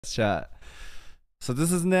chat. So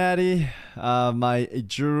this is Natty, my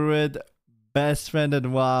druid best friend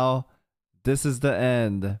in WoW. This is the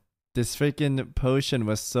end. This freaking potion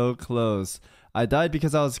was so close. I died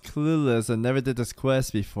because I was clueless and never did this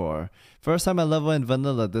quest before. First time I level in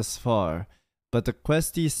vanilla this far. But the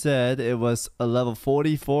questie said it was a level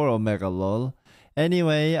 44 Omega lol.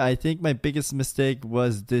 Anyway, I think my biggest mistake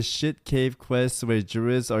was this shit cave quest where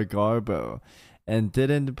druids are garbo. And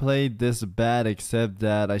didn't play this bad except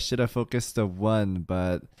that I should have focused the one,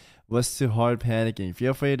 but was too hard panicking.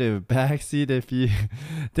 Feel free to backseat if you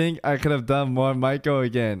think I could have done more. Might go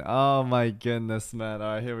again. Oh my goodness, man.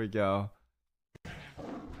 Alright, here we go.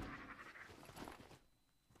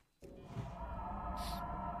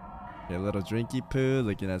 Okay, a little drinky poo,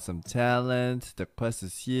 looking at some talent. The quest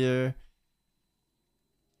is here.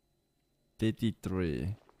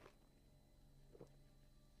 53.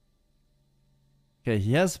 Okay,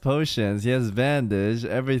 he has potions, he has bandage,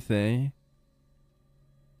 everything.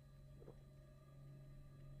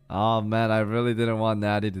 Oh man, I really didn't want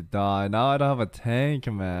Natty to die. Now I don't have a tank,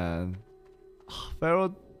 man.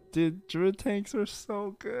 Feral, dude, druid tanks are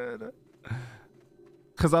so good.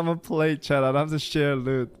 Cause I'm a plate chat, I don't have to share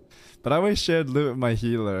loot. But I always shared loot with my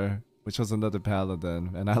healer, which was another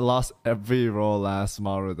paladin. And I lost every roll last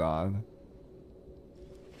Maraudon.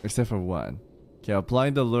 Except for one. Okay,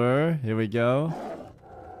 applying the lure. Here we go.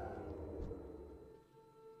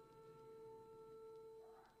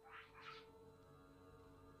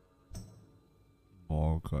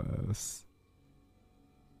 Marcus.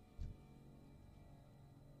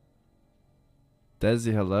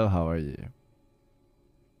 Desi, hello, how are you?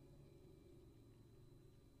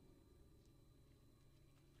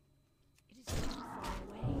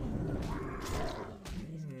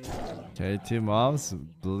 Okay, 2 mobs,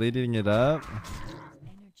 bleeding it up.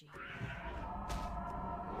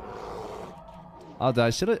 Oh,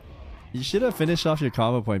 you should have finished off your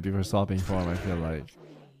combo point before swapping form, I feel like.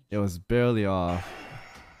 It was barely off.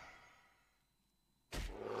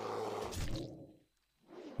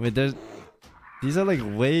 Wait, these are like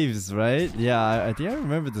waves, right? Yeah, I think I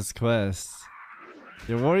remember this quest.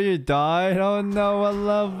 Your warrior died? Oh no, what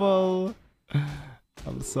level?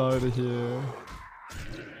 I'm sorry to hear.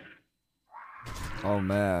 Oh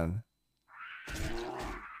man.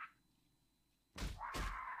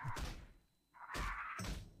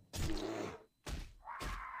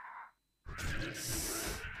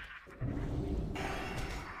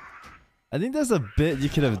 I think there's a bit you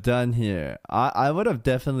could have done here. I would have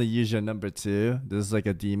definitely used your number 2. This is like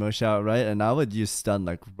a demo shout, right? And I would use stun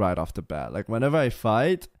like right off the bat. Like whenever I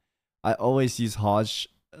fight, I always use Hodge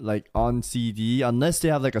like on CD. Unless they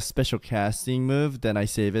have like a special casting move, then I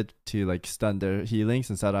save it to like stun their healing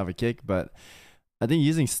since I don't have a kick. But I think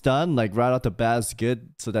using stun like right off the bat is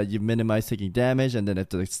good so that you minimize taking damage. And then if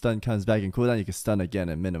the stun comes back in cooldown, you can stun again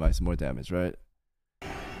and minimize more damage, right?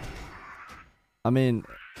 I mean,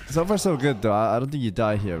 so far so good though. I don't think you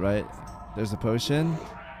die here, right? There's a potion.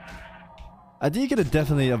 I think you could have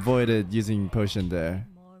definitely avoided using potion there.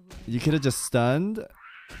 You could have just stunned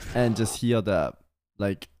and just healed up.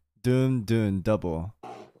 Like Doom double,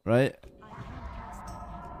 right?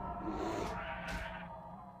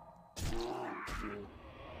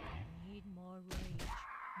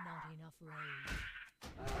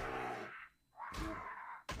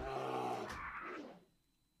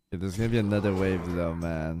 Yeah, there's gonna be another wave though,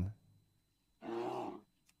 man.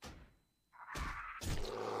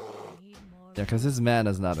 Yeah, because his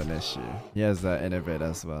mana's not an issue. He has that innervate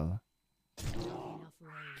as well.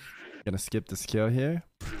 Gonna skip this kill here.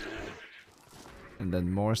 And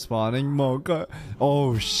then more spawning. Mocha.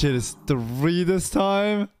 Oh shit, it's 3 this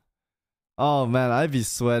time? Oh man, I'd be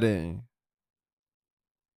sweating.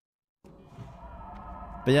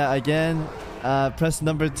 But yeah, again, press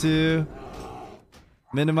number 2.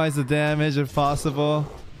 Minimize the damage if possible.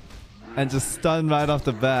 And just stun right off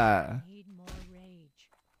the bat.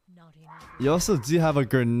 You also do have a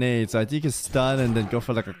grenade, so I think you can stun and then go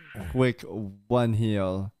for like a quick 1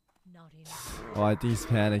 heal. Oh, I think he's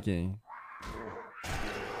panicking.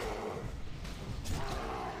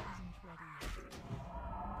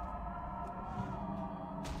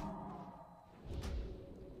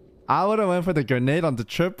 I would have went for the grenade on the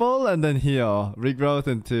triple and then heal. Regrowth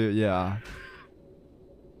into, yeah.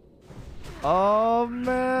 Oh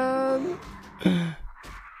man.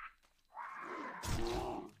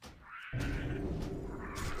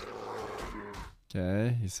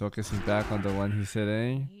 Okay, he's focusing back on the one he's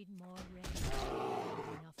hitting.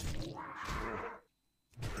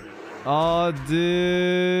 Oh dude.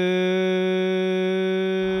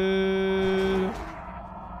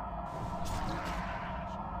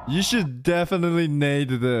 You should definitely nade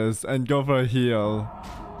this and go for a heal.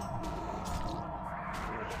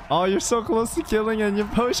 Oh, you're so close to killing and your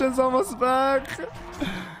potion's almost back.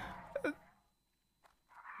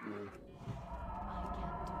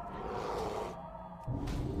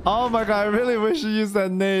 Oh my god, I really wish you used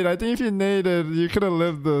that nade. I think if you naded, you could have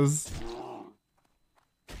lived this.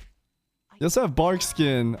 You also have bark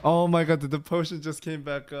skin. Oh my god, the potion just came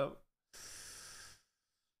back up.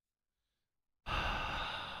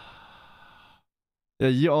 Yeah,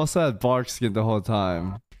 you also had bark skin the whole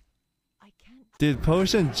time. Dude,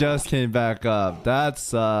 potion just came back up. That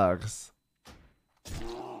sucks.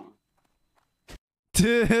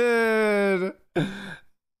 Dude!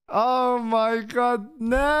 Oh my god,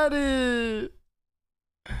 Natty!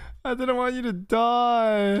 I didn't want you to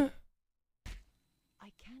die.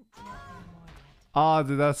 Oh,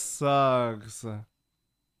 dude, that sucks.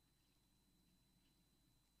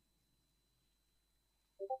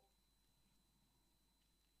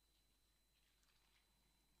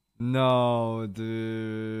 No,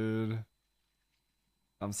 dude.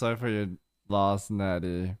 I'm sorry for your loss,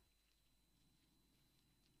 Natty.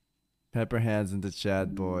 Pepper hands in the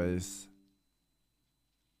chat, boys.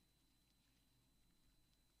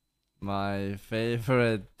 My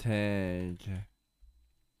favorite tank.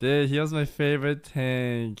 Dude, he was my favorite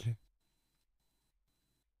tank.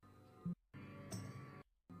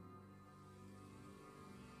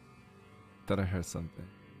 Thought I heard something.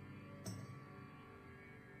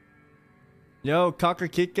 Yo, Cocker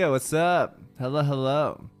Kika, what's up? Hello,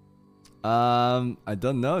 hello. I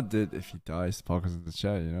don't know, dude. If he dies, Poker's in the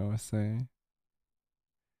chat, you know what I'm saying?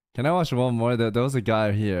 Can I watch one more? There was a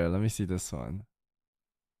guy here. Let me see this one.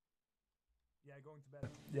 Yeah, going to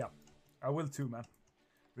bed. Yeah, I will too, man.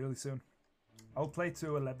 Really soon. I'll play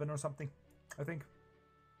to 11 or something, I think.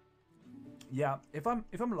 Yeah, if I'm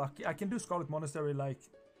lucky, I can do Scarlet Monastery like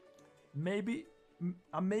maybe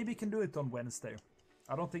I maybe can do it on Wednesday.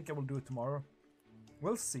 I don't think I will do it tomorrow.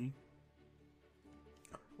 We'll see.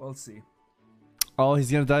 We'll see. Oh,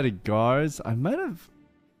 he's gonna die to guards? I might have...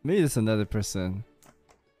 Maybe it's another person.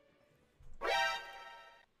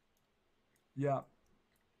 Yeah.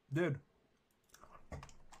 Dude.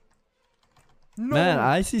 No! Man,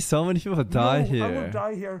 I see so many people die here. I will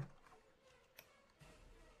die here.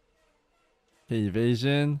 Okay,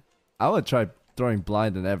 evasion. I would try throwing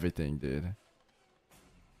blind and everything, dude.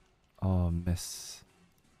 Oh, miss.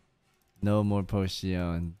 No more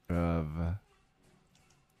potion, bruv.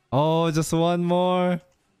 Oh, just one more.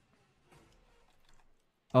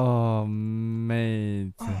 Oh,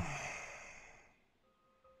 mate.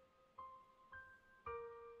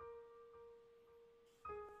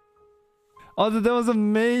 Oh, there was a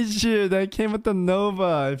mage here that came with the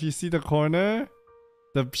Nova. If you see the corner,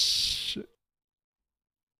 the psh.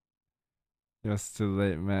 It was too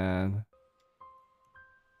late, man.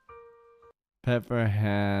 Pepper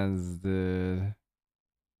hands, dude.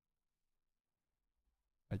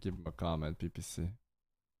 I give him a comment, PPC.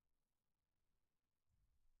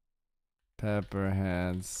 Pepper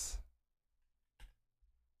hands.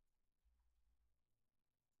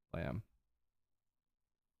 Lamb.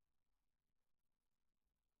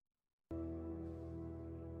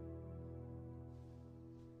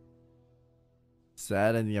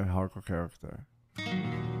 Sad ending of hardcore character.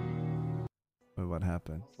 Wait, what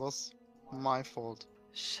happened? It was my fault.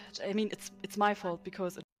 Shit, I mean, it's my fault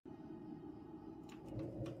because it...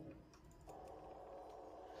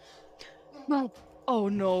 No! Oh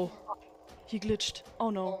no! He glitched. Oh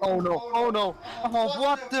no. Oh no, oh no! Oh,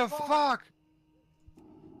 what the fuck?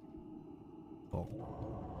 Oh.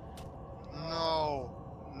 No.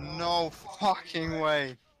 No fucking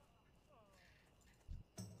way.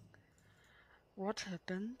 What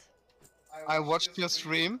happened? I watched your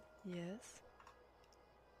stream Yes.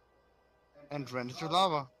 and ran into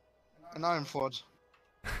lava. And Iron Fort.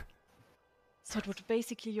 So it was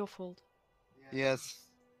basically your fault. Yes.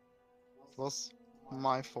 It was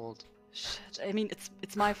my fault. Shit, I mean,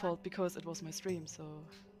 it's my fault because it was my stream, so...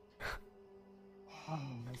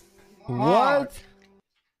 What?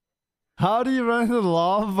 How do you run into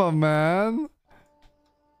lava, man?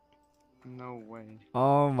 No way.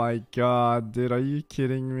 Oh my god, dude, are you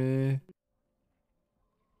kidding me?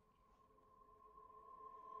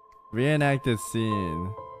 Reenacted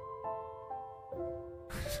scene.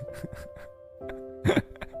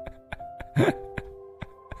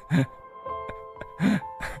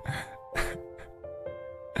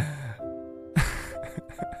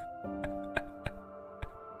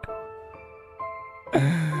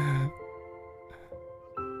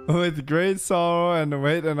 With great sorrow and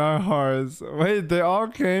weight in our hearts. Wait, they all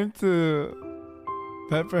came to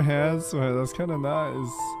Pepper Hands. Well, that's kind of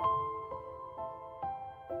nice.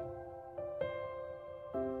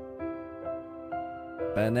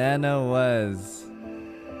 Banana was.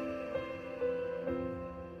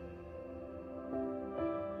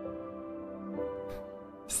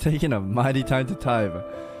 It's taking a mighty time to type.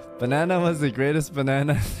 Banana was the greatest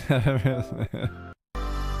banana ever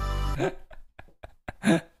lived.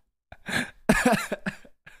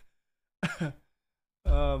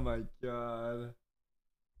 Oh my god.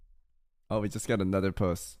 Oh, we just got another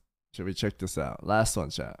post. Should we check this out? Last one,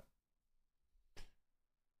 chat.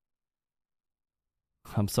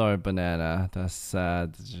 I'm sorry, banana. That's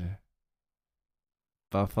sad.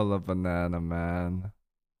 Buffalo banana, man.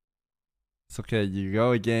 It's okay. You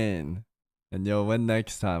go again. And you'll win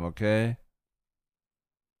next time, okay?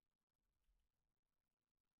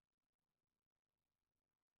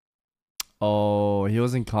 Oh, he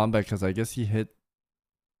was in combat because I guess he hit.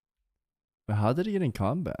 But how did he get in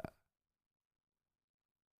combat?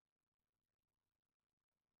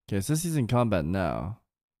 Okay, it says he's in combat now.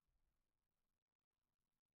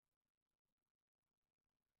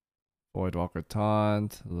 Void Walker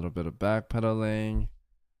taunt, a little bit of backpedaling.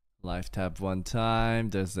 Life tap one time.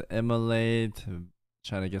 There's the immolate.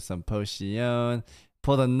 Trying to get some potion.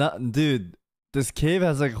 Pull the nut. Dude, this cave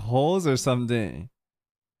has like holes or something.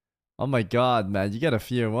 Oh my god, man. You gotta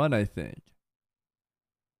fear one, I think.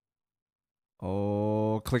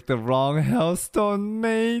 Oh, click the wrong hellstone,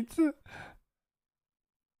 mate.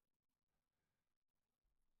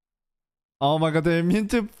 Oh my god, they're immune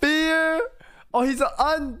to fear. Oh, he's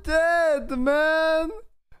undead, man.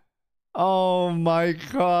 Oh my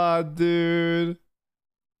god, dude.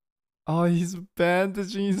 Oh, he's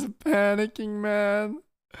bandaging. He's panicking, man.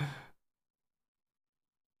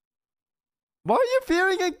 Why are you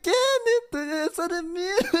fearing again? It's an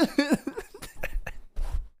immune.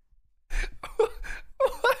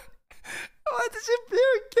 Why did you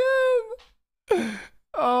fear again?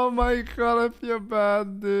 Oh my god, I feel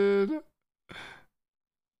bad, dude.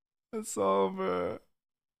 It's over.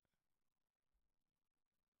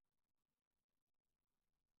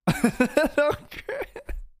 Okay.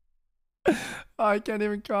 I can't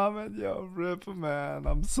even comment. Yo, rip, man.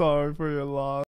 I'm sorry for your loss.